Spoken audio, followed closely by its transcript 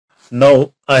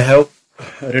Now I have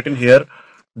written here,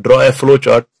 draw a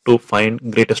flowchart to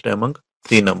find greatest among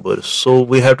three numbers. So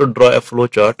we have to draw a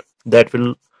flowchart that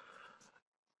will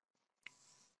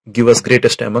give us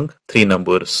greatest among three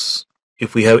numbers.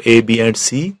 If we have A, B and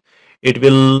C, it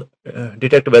will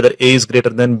detect whether A is greater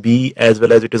than B as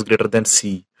well as it is greater than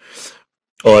C,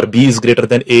 or B is greater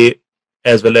than A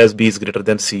as well as B is greater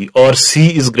than C, or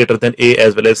C is greater than A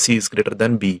as well as C is greater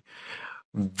than B.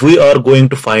 We are going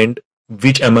to find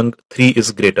which among three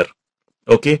is greater.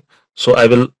 Okay, so I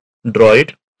will draw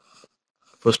it.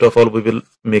 First of all, we will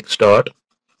make start.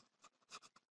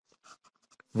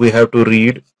 We have to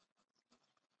read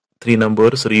three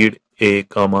numbers, read A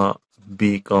comma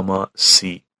B comma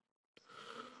C.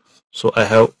 So I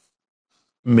have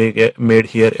made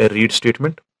here a read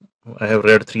statement. I have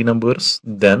read three numbers.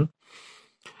 Then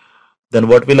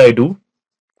what will I do?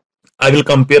 I will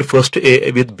compare first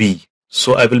A with B.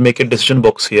 So I will make a decision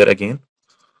box here again.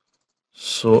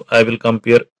 So I will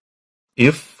compare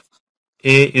if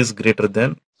A is greater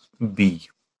than B.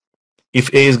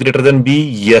 If A is greater than B,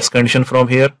 yes condition from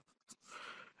here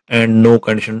and no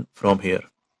condition from here.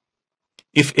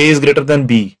 If A is greater than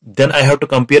B, then I have to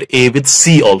compare A with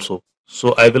C also.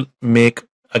 So I will make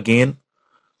again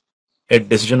a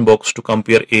decision box to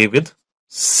compare A with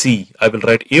C. I will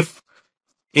write if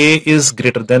A is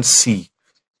greater than C.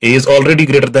 A is already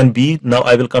greater than B. Now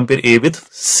I will compare A with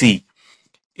C.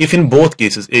 If in both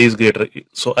cases A is greater,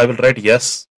 so I will write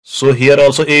yes. So here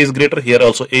also A is greater, here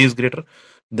also A is greater.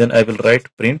 Then I will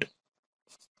write print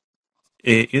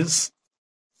A is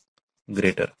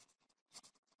greater.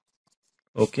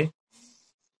 Okay.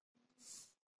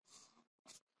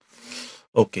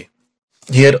 Okay.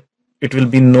 Here it will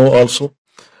be no also.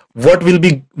 What will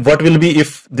be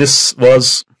if this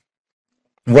was,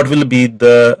 what will be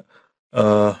the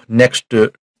next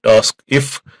task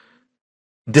if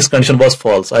this condition was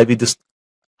false?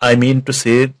 I mean to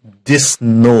say this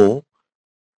no,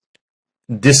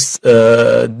 this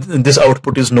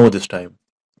output is no this time.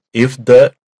 If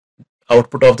the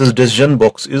output of this decision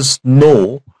box is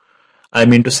no, I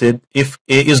mean to say if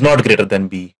A is not greater than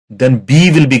B, then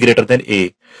B will be greater than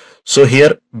A. So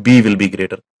here B will be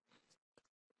greater.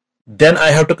 Then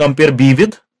I have to compare B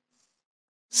with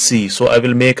C. So I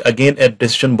will make again a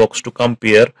decision box to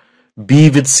compare B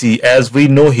with C, as we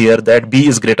know here that B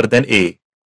is greater than A.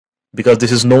 Because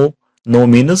this is no, no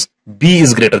means B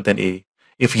is greater than A.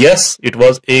 If yes, it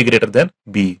was A greater than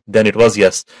B, then it was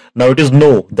yes. Now it is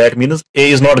no, that means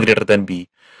A is not greater than B.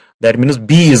 That means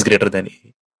B is greater than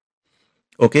A.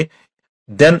 Okay,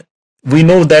 then we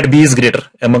know that B is greater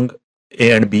among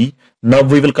A and B. Now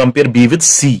we will compare B with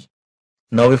C.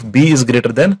 Now if B is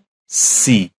greater than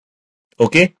C,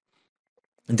 okay,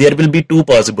 there will be two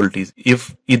possibilities.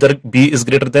 If either B is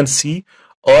greater than C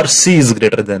or C is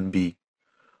greater than B.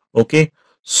 Okay,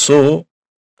 so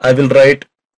I will write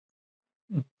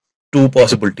two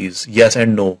possibilities, yes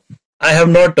and no. I have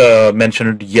not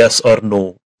mentioned yes or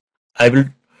no. I will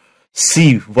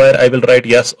see where I will write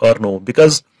yes or no,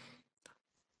 because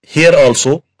here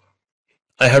also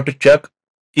I have to check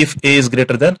if A is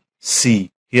greater than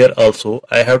C. Here also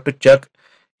I have to check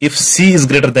if C is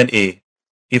greater than A.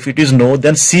 If it is no,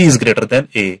 then C is greater than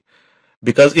A.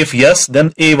 Because if yes,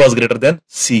 then A was greater than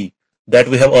C. That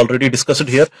we have already discussed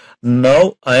here.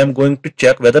 Now I am going to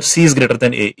check whether C is greater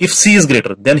than A. If C is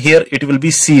greater, then here it will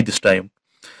be C this time.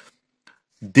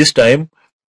 This time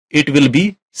it will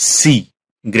be C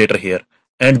greater here.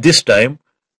 And this time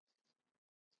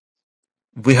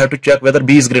we have to check whether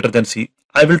B is greater than C.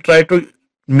 I will try to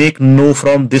make no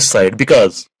from this side,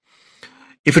 because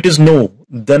if it is no,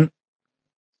 then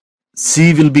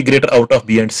C will be greater out of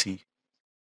B and C.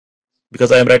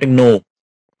 Because I am writing no,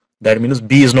 that means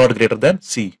B is not greater than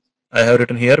C. I have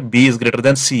written here B is greater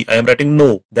than C. I am writing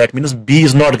no, that means B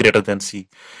is not greater than C.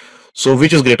 So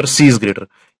which is greater? C is greater.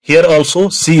 Here also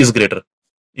C is greater.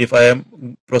 If I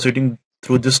am proceeding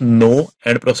through this no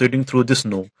and proceeding through this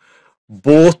no,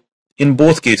 in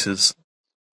both cases,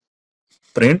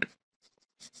 print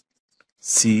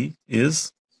C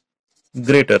is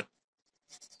greater.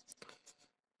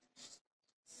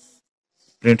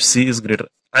 Print C is greater.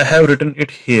 I have written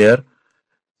it here.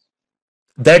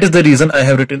 That is the reason I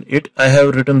have written it. I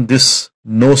have written this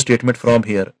no statement from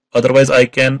here. Otherwise, I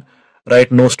can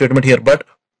write no statement here. But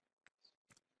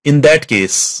in that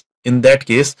case,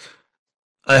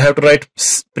 I have to write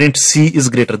print C is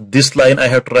greater. This line I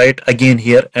have to write again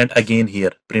here and again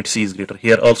here. Print C is greater.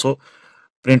 Here also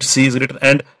print C is greater.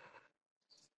 And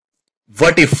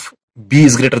what if B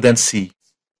is greater than C?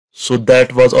 So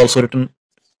that was also written.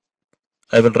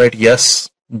 I will write yes.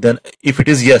 Then if it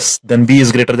is yes, then B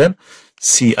is greater than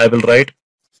C. I will write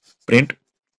print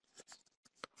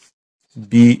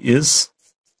B is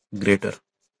greater.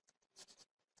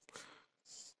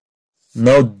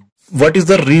 Now, what is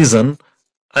the reason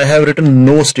I have written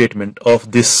no statement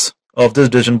of this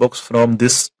decision box from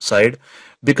this side?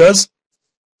 Because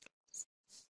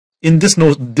in this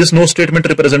no statement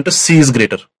represents C is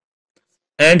greater,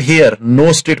 and here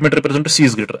no statement represents C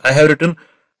is greater. I have written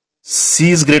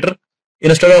C is greater.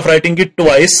 Instead of writing it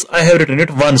twice, I have written it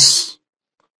once.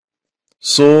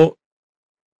 So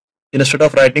instead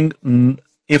of writing,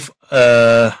 if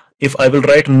I will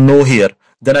write no here,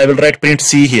 then I will write print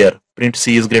C here. Print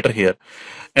C is greater here,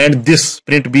 and this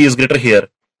print B is greater here,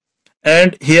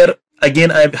 and here again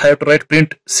I have to write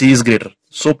print C is greater.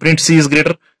 So print C is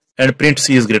greater and print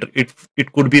C is greater.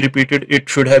 It could be repeated. It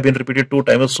should have been repeated 2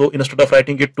 times. So instead of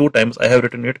writing it 2 times, I have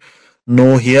written it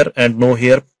no here and no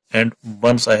here, and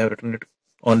once I have written it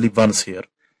only once here.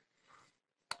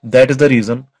 That is the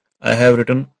reason I have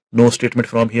written no statement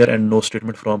from here and no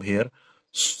statement from here.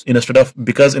 Instead of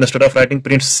writing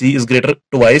print C is greater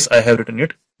twice, I have written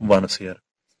it once here.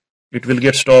 It will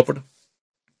get stopped.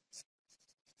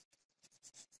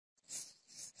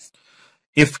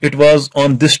 If it was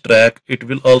on this track, it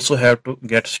will also have to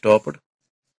get stopped.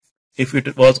 If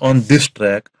it was on this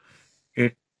track,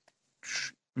 it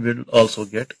will also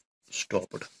get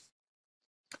stopped.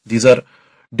 These are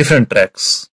different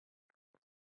tracks.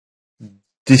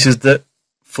 This is the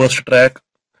first track,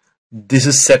 this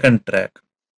is second track,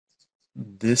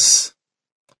 this,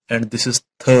 and this is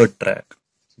third track,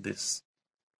 this.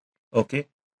 Okay.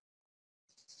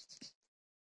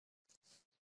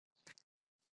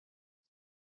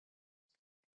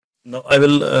 Now I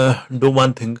will do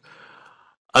one thing.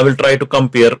 I will try to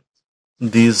compare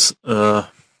these A,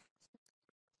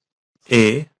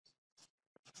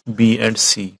 B and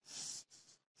C.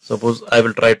 Suppose I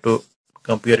will try to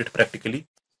compare it practically.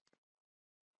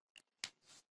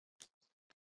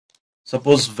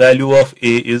 Suppose value of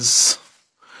A,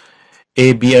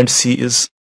 B and C is,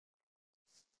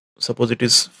 suppose it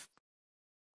is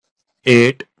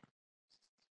 8,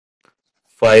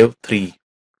 5, 3.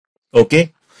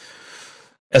 Okay.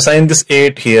 Assign this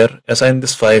 8 here, assign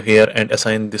this 5 here, and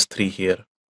assign this 3 here.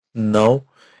 Now,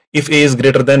 if A is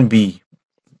greater than B,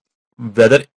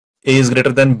 whether A is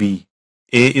greater than B,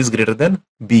 A is greater than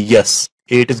B, yes,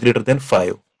 8 is greater than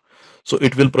 5. So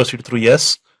it will proceed through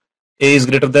yes. A is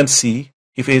greater than C,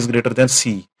 if A is greater than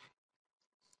C,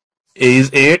 A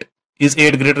is 8, is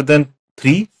 8 greater than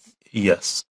 3?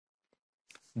 Yes.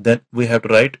 Then we have to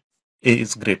write A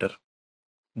is greater.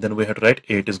 Then we have to write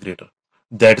 8 is greater.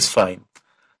 That is fine.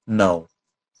 Now,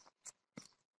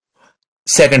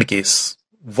 second case,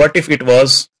 what if it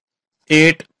was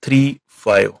 8, 3,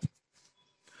 5?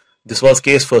 This was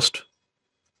case first.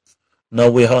 Now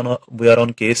we are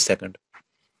on case second.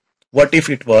 What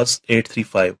if it was 8, 3,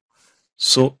 5?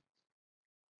 So,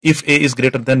 if A is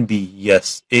greater than B,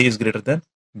 yes, A is greater than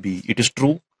B. It is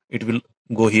true. It will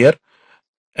go here.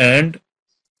 And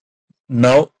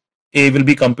now A will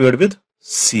be compared with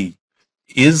C.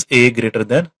 Is A greater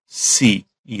than C?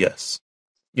 Yes.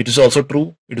 It is also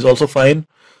true. It is also fine.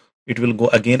 It will go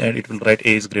again and it will write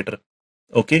A is greater.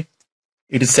 Okay.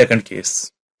 It is second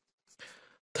case.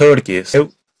 Third case,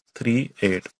 5, 3,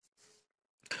 8.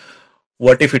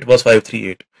 What if it was 5, 3,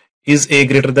 8? Is A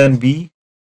greater than B?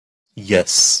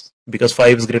 Yes, because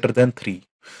 5 is greater than 3.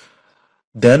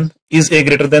 Then, is A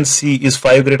greater than C? Is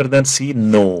 5 greater than C?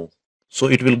 No. So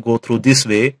it will go through this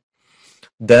way.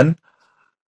 Then,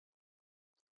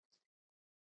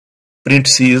 print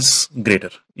C is greater.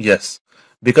 Yes,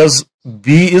 because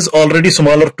B is already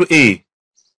smaller to A.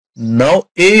 Now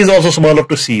A is also smaller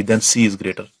to C, then C is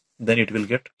greater. Then it will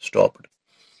get stopped.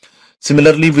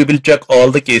 Similarly, we will check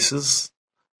all the cases.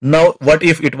 Now, what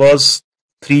if it was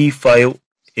 3, 5,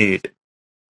 8?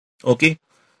 Okay.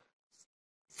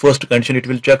 First condition, it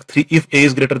will check 3. If A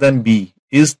is greater than B,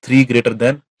 is 3 greater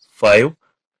than 5?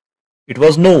 It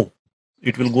was no.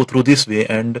 It will go through this way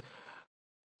and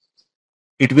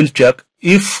it will check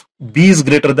if B is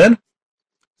greater than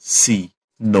C.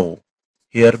 No.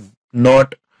 Here,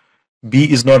 not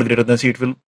B is not greater than C. It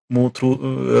will move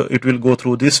through, it will go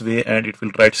through this way and it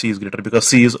will write C is greater because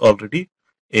C is already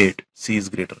 8. C is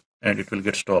greater and it will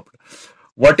get stopped.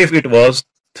 What if it was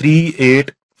 3,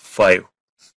 8, 5?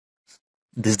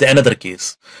 This is the another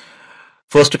case.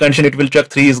 First condition, it will check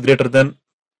 3 is greater than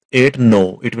 8.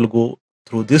 No. It will go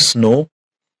through this no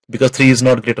because 3 is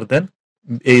not greater than,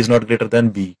 A is not greater than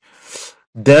B.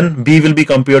 Then B will be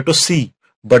compared to C,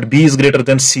 but B is greater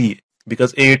than C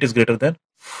because 8 is greater than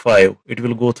 5. It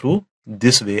will go through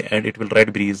this way and it will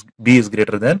write B is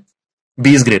greater than,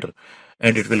 B is greater,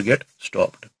 and it will get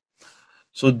stopped.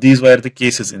 So these were the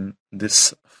cases in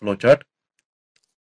this flowchart.